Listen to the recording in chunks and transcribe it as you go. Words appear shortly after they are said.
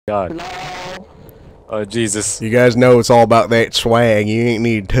God. Oh, Jesus. You guys know it's all about that swag. You ain't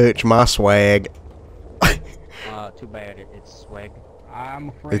need to touch my swag. Too bad it's swag. I'm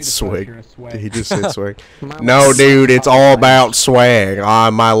afraid It's to touch swag. your swag. He just said swag. No, dude, it's all about swag.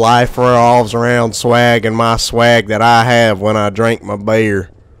 My life revolves around swag and my swag that I have when I drink my beer.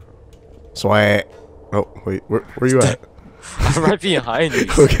 Swag. Oh, wait, where you at? I'm right behind you.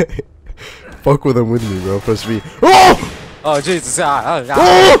 Okay. Fuck with him with me, bro. Supposed to be. Oh! Oh, Jesus.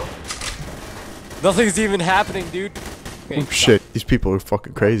 Nothing's even happening, dude. Okay, Oh, shit. These people are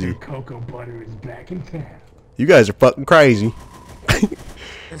fucking crazy. Cocoa butter is back in town. You guys are fucking crazy.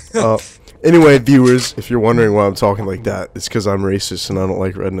 Anyway, viewers, if you're wondering why I'm talking like that, it's because I'm racist and I don't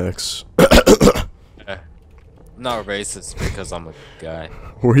like rednecks. I'm not racist because I'm a guy.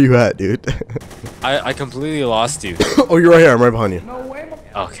 Where you at, dude? I completely lost you. Oh, you're right here. I'm right behind you. No way.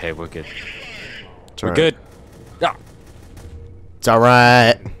 Okay, we're good. It's We're alright. good. Yeah. It's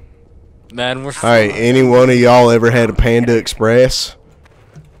alright. Man, we're Alright, any one of y'all ever had a Panda Express?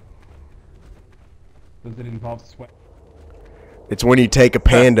 Does it involve sweat? It's when you take a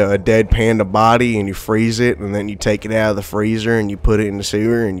panda, a dead panda body, and you freeze it, and then you take it out of the freezer, and you put it in the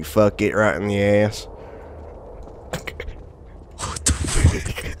sewer, and you fuck it right in the ass. What the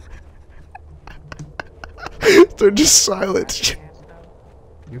fuck? They're just silent.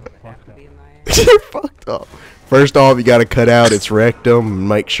 You're fucked up. You're fucked up. First off, you gotta cut out its rectum and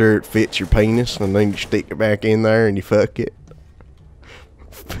make sure it fits your penis, and then you stick it back in there and you fuck it.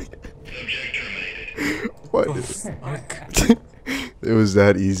 What? It was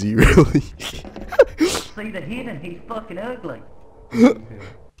that easy, really. See the hidden, he's fucking ugly.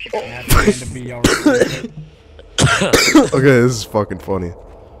 That's going to be alright. Okay, this is fucking funny.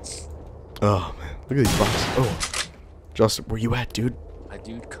 Oh man, look at these boxes. Oh, Justin, where you at, dude? My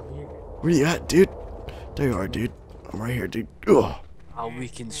dude, come here. Where you at, dude? There you are, dude. I'm right here, dude. Ugh. How we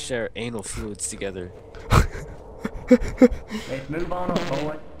can share anal fluids together. Let's move on up,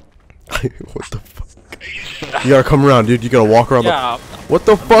 boy. What the fuck? You gotta come around, dude. You gotta walk around. Yeah. What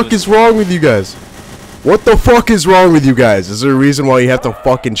the fuck is wrong with you guys? What the fuck is wrong with you guys? Is there a reason why you have to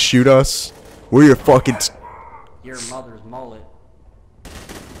fucking shoot us? We're your fucking. Your mother's mullet.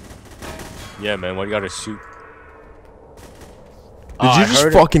 Yeah, man, why you gotta shoot? Did you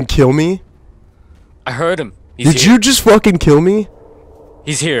just fucking kill me? I heard him. Did you just fucking kill me?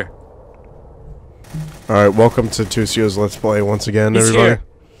 He's here. Alright, welcome to Tusio's Let's Play once again, He's everybody. here.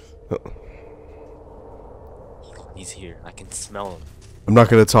 He's here. I can smell him. I'm not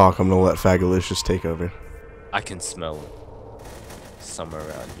gonna talk, I'm gonna let Fagalicious take over. I can smell him. Somewhere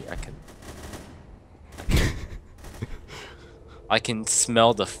around here. I can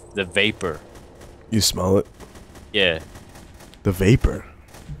smell the vapor. You smell it? Yeah. The vapor?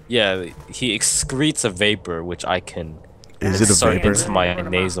 Yeah, he excretes a vapor, which I can Is it a insert vapor? into my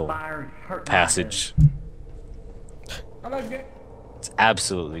nasal passage. It's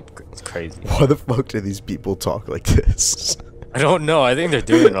absolutely crazy. Why the fuck do these people talk like this? I don't know. I think they're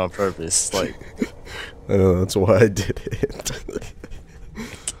doing it on purpose. Like, I know, that's why I did it.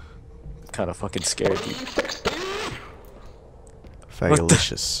 kind of fucking scared, dude.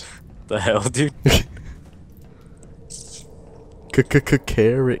 Fagalicious. The hell, dude?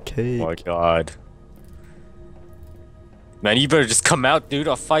 Carrot cake. Oh my god. Man, you better just come out, dude.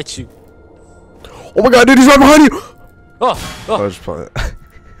 I'll fight you. Oh my god, dude, he's right behind you! Oh! I Oh! was just playing.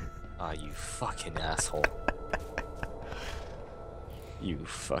 Ah, you fucking asshole. You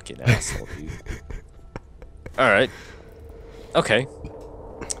fucking asshole, dude. Alright. Okay.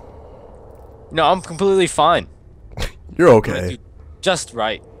 No, I'm completely fine. You're okay. Dude, just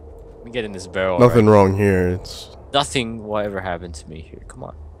right. Let me get in this barrel. Nothing alright? wrong here. It's Nothing will ever happen to me here. Come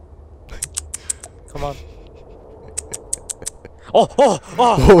on. Come on. Oh, oh,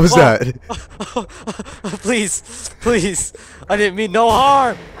 oh! What was oh, that? Please, please. I didn't mean no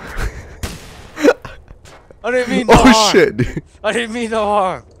harm. I didn't mean no harm. Oh shit, dude. I didn't mean no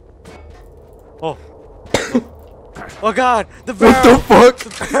harm. Oh. Oh god, the barrel. What the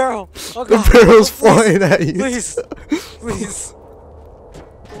fuck? The barrel. Oh The god. barrel's Please, flying at you. Please. Please.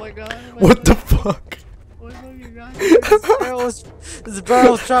 Oh my god. What the fuck? This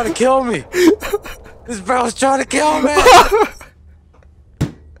barrel's trying to kill me. This barrel's trying to kill me.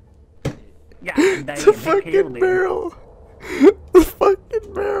 The fucking barrel. The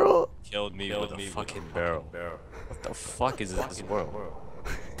fucking barrel. Killed me with a fucking barrel. What the fuck is this world?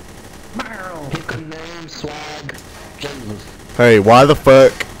 Barrel. Hey, why the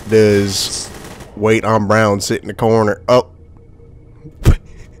fuck does Wait I'm Brown sit in the corner? Oh.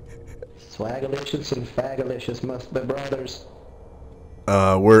 Swagalicious and Fagalicious must be brothers.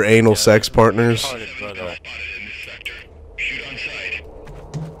 We're anal sex partners. Retarded, brother.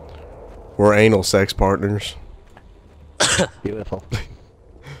 We're anal sex partners. Beautiful.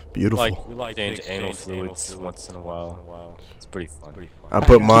 Beautiful. We like change anal fluids once in a while. It's pretty fun. I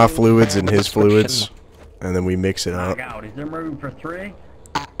put my fluids in his fluids, and then we mix it My up. God, is there room for 3?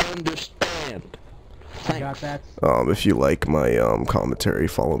 I understand. You got that? If you like my commentary,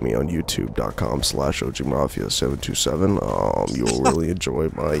 follow me on youtube.com/ogmafia727. You will really enjoy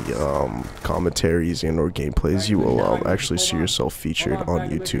my commentaries and or gameplays. You will actually see yourself featured on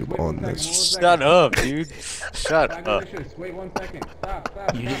YouTube on this. Shut up, dude. Shut up. Wait 1 second. Stop.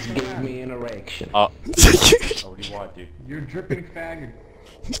 You just gave me an erection. Oh. What do you want, dude? You're dripping faggot.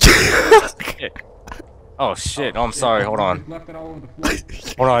 Oh shit. Oh, I'm sorry. Hold on. Left it all over the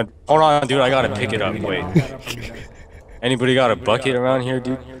floor. Hold on, dude. I gotta pick it up. Wait. Anybody got a bucket around here,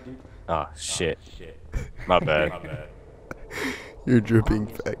 dude? Oh shit. My bad. You're dripping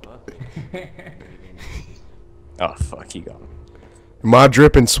fag. Oh fuck, you got him. My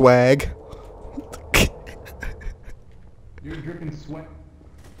dripping swag. You're dripping sweat.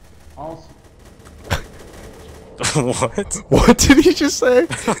 Also. What? What did he just say?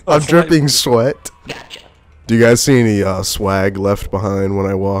 I'm dripping sweat. Gotcha. Do you guys see any swag left behind when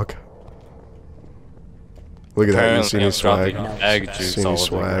I walk? Look at that. You see any swag? Egg juice See all any over the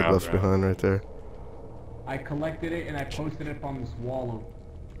swag ground, left bro. behind right there? I collected it and I posted it on this wall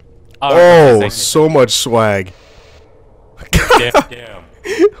Oh, so much swag. Damn.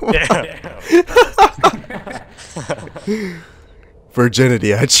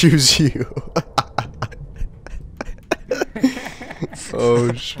 Virginity, I choose you.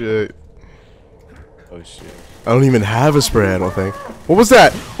 Oh shit. Oh shit. I don't even have a spray, I don't think. What was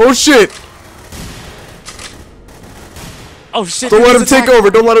that? Oh shit! Oh shit. Don't let him take over,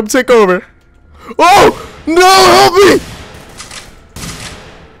 don't let him take over. Oh! No, help me!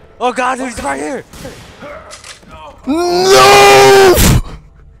 Oh god, dude, he's right here. No!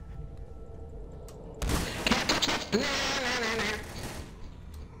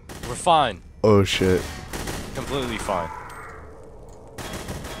 We're fine. Oh shit. Completely fine.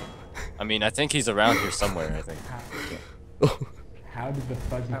 I mean, I think he's around here somewhere, I think. How did the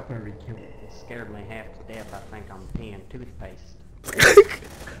fuzzy furry kill it? It scared me half to death. I think I'm peeing toothpaste.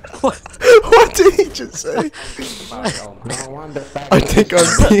 What did he just say? No wonder I think I'm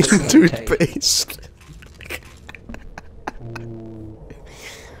being toothpaste.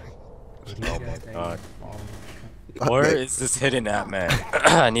 Oh my god. Where is this hidden at, man?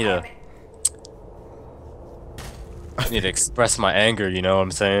 I need to express my anger, you know what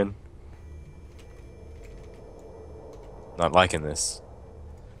I'm saying? Not liking this.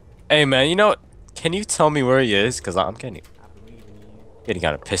 Hey man, you know what? Can you tell me where he is? Cause I'm getting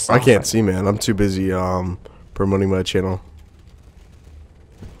kind of pissed off. I can't see, man. I'm too busy promoting my channel.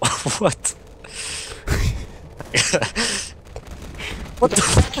 What? What the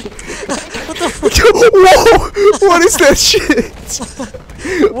Whoa! What is that shit?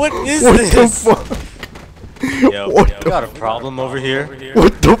 What is What this? the fuck? Yo, What we got a problem over here.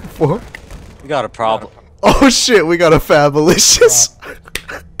 What the fuck? We got a problem. Oh shit, we got a Fabulicious.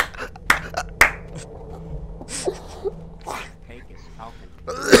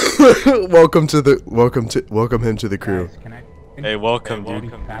 welcome him to the crew. Guys, can I- Hey, welcome,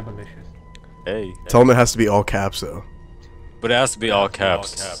 dude. Fabulicious. Hey. Tell him it has to be all caps though. But it has to be all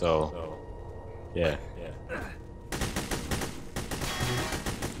caps, so yeah.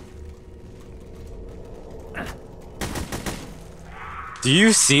 Do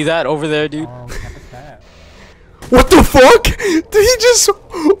you see that over there, dude? Oh, habitat. What the fuck? Did he just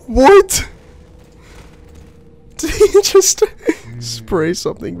what? Did he just spray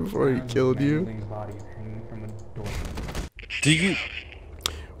something before he killed you? Body is hanging from a door. Do you?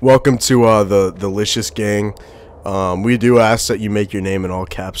 Welcome to the Licious gang. We do ask that you make your name in all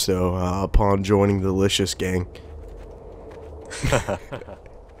caps though upon joining the Licious gang.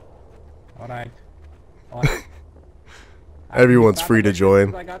 Alright. Everyone's free to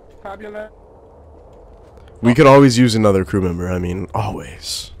join. I got fabulous. We could always use another crew member. I mean,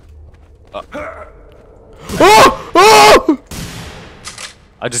 always. Oh! Oh!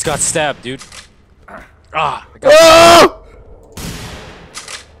 I just got stabbed, dude. Ah! Oh!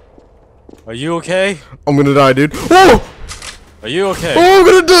 Are you okay? I'm gonna die, dude. Oh! Are you okay? Oh, I'm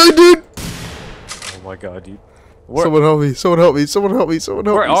gonna die, dude. Oh my god, dude. Someone help me! Someone help me! Someone help me! Someone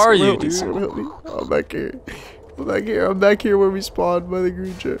help me! Where are Someone you, help me, dude? Someone help me! I'm back here. I'm back here. I'm back here where we spawned by the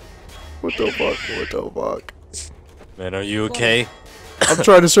green chair. What the fuck? What the fuck? Man, are you okay? I'm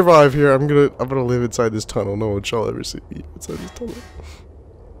trying to survive here. I'm gonna live inside this tunnel. No one shall ever see me inside this tunnel.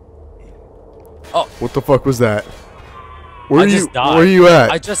 Oh. What the fuck was that? Where I are you? just died. Where are you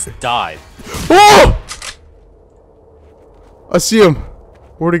at? I just died. Oh! I see him.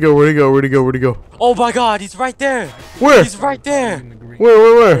 Where'd he go? Where'd he go? Where'd he go? Where'd he go? Oh my god, he's right there. Where? He's right there.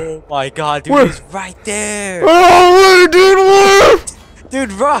 Where? Oh my god, dude, Where? he's right there. Oh, where, dude? Where?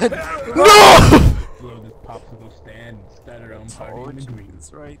 Dude, run. No! Blow this popsicle stand and stutter on party Oh, in the green.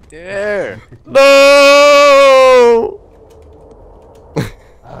 he's right there. No!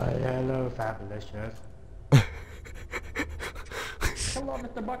 Hello, fabulous. Hello,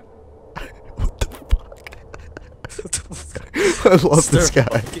 Mr. Buck. I love this guy.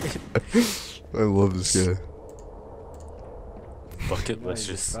 I love this guy.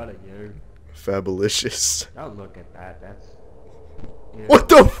 Bucketlicious. Fabulicious. Oh, look at that. That's. What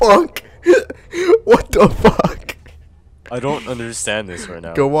the fuck? What the fuck? I don't understand this right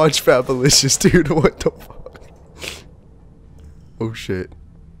now. Go watch Fabulicious, dude. What the fuck? Oh shit.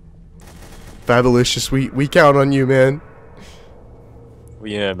 Fabulicious, we count on you, man.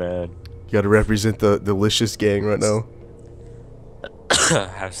 Yeah, man. You gotta represent the Licious gang right now.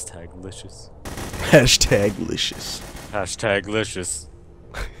 Hashtag licious. Hashtag Licious. Hashtag licious.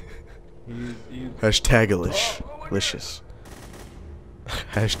 Hashtag Licious.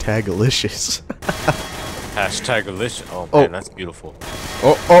 Hashtag Licious. Hashtag licious. Oh man, Oh. that's beautiful.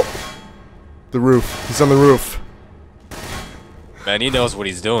 Oh. The roof. He's on the roof. Man, he knows what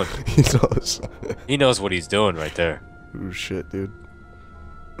he's doing. He does. He knows what he's doing right there. Oh shit, dude.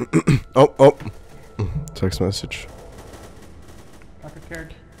 Oh. Text message.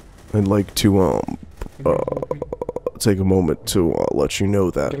 I'd like to take a moment to let you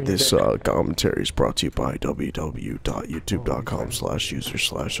know that this commentary is brought to you by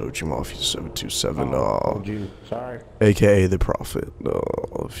www.youtube.com/user/ogmafia727 Sorry. aka TheProphet.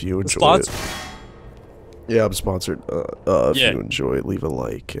 If you enjoy it, yeah, I'm sponsored. If Yeah. you enjoy it, leave a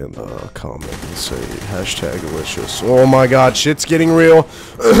like and comment and say hashtag delicious. Oh my god, shit's getting real.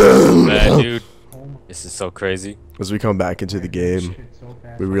 Man, dude. This is so crazy. As we come back into the game,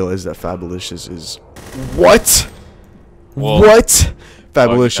 we realize that Fabulicious is what? Whoa. What?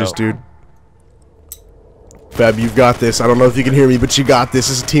 Fabulicious, no. dude. Fab, you've got this. I don't know if you can hear me, but you got this.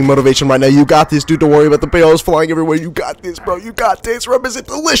 This is team motivation right now. You got this, dude. Don't worry about the pillows flying everywhere. You got this, bro. You got this. Represent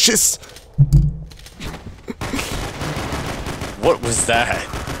delicious. What was that?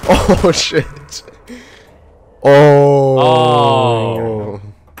 Oh shit. Oh.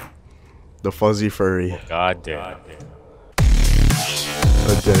 The fuzzy furry. God damn. A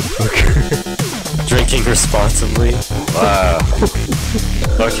dead fucker. Drinking responsibly. Wow.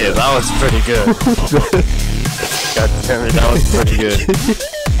 Okay, that was pretty good. God damn it, that was pretty good.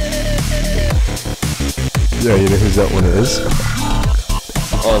 Yeah, you know who that one is?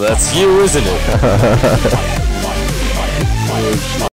 Oh, that's you, isn't it?